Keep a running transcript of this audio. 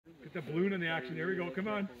Get the balloon in the action. Here we go. Come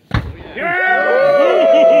on. Yeah!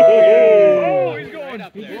 Oh, he's going.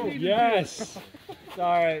 Oh, yes.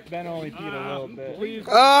 Sorry, Ben only peed a little bit. Please.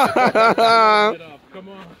 Come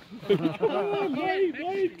on.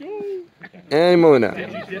 Blade, go. And Muna.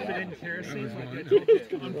 Did you dip it in kerosene?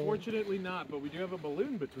 Unfortunately not, but we do have a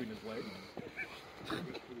balloon between his legs.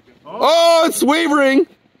 Oh, it's wavering.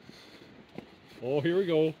 Oh, here we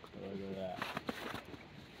go. Look at that.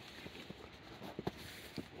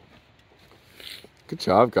 Good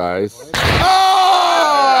job, guys. Oh!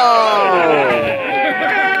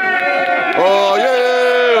 Oh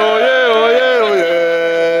yeah! Oh yeah! Oh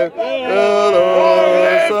yeah!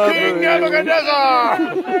 Oh yeah! King Nebuchadnezzar!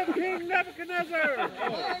 King Nebuchadnezzar!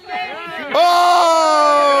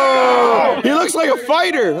 Oh! He looks like a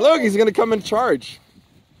fighter. Look, he's gonna come and charge.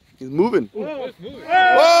 He's moving. Whoa!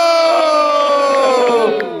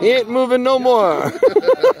 Whoa! He ain't moving no more.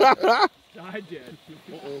 I did.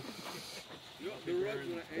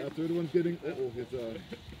 That third one's getting.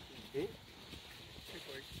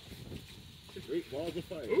 It's great balls of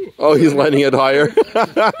fire. Oh, he's letting it higher.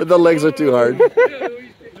 The legs are too hard. Great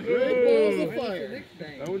balls of fire.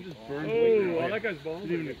 That one just burned. Oh, that guy's balls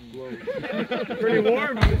didn't even explode. Pretty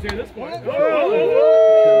warm, you can say this point. Oh!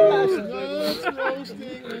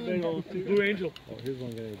 Blue Angel. Oh, here's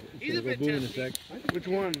one gonna go boom in a sec. Which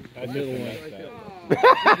one? That middle one.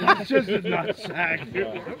 It's just a nut sack.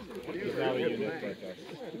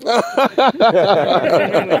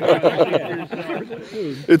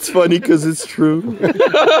 It's funny because it's true.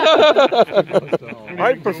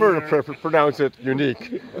 I prefer to pronounce it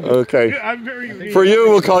unique. Okay. I'm very unique. For you,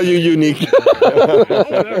 we'll call you unique.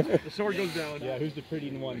 The sword goes down. Yeah, who's the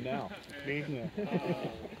pretty one now? Me.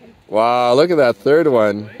 Wow, look at that third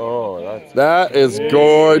one. Oh, That is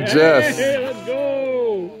gorgeous. Hey, let's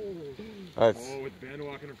go. that's Oh, with Ben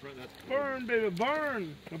walking in front, that's burn, baby,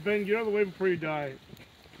 burn. Now, Ben, get out of the way before you die.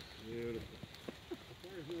 Beautiful.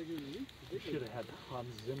 We should have had Hans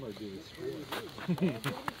Zimmer do the score.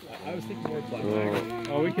 I was thinking more Black.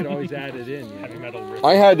 Oh, we could always add it in. Heavy metal riff.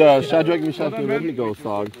 I had Shadrach, Meshach, and Abednego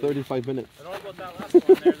song, 35 minutes. I don't know about that last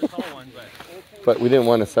one there, the tall one, But we didn't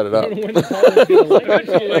want to set it up. It'd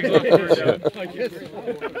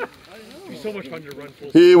be so much fun to run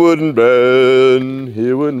full. He wouldn't bend,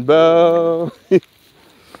 he wouldn't bow. He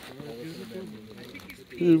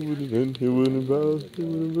wouldn't bend, he wouldn't bow, he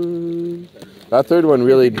wouldn't bend. That third one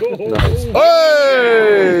really nice.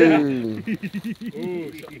 Hey!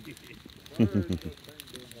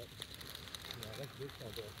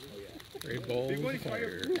 Great balls of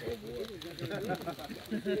fire.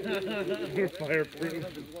 Fireproof.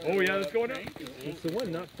 Oh yeah, that's going up. It's the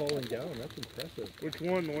one not falling down. That's impressive. Which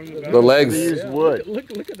one? The one in the back? The legs. used wood.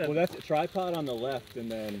 Look at that. Well, that's a tripod on the left,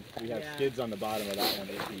 and then we have skids on the bottom of that one.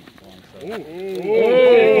 8 feet long. So.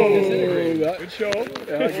 Good show.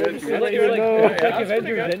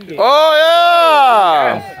 Oh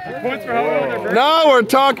yeah! Points for how Now we're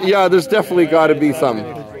talking. Yeah, there's definitely got to be some.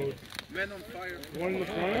 Men on fire. One in the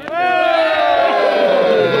front.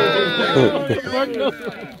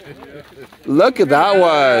 Look at that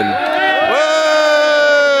one.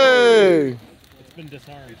 Hey! It's been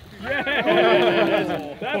disarmed.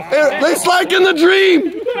 It's like in the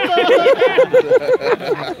dream.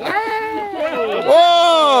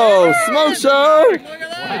 Whoa! Smoke show.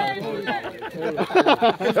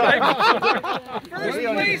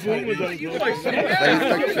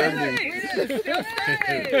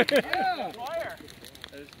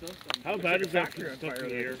 How bad is that stuff in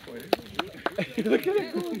the air?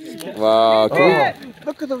 Wow.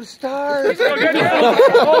 look at those stars.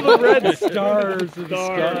 All the red stars in the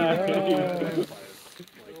sky.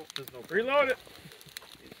 Reload it.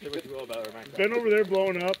 Ben over there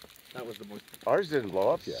blowing up. That was the most Ours didn't blow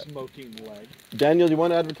up yet. smoking leg. Daniel, do you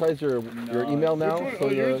want to advertise your email now Which one? so Oh,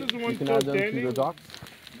 yours is the one you can still add them to standing? the docs?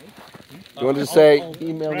 You want to just say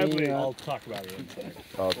email Bradley. me? I'll talk about it.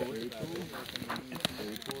 Okay.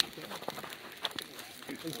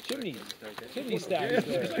 Chimney stacks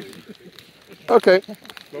there. Okay.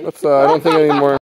 Let's. I don't think any more.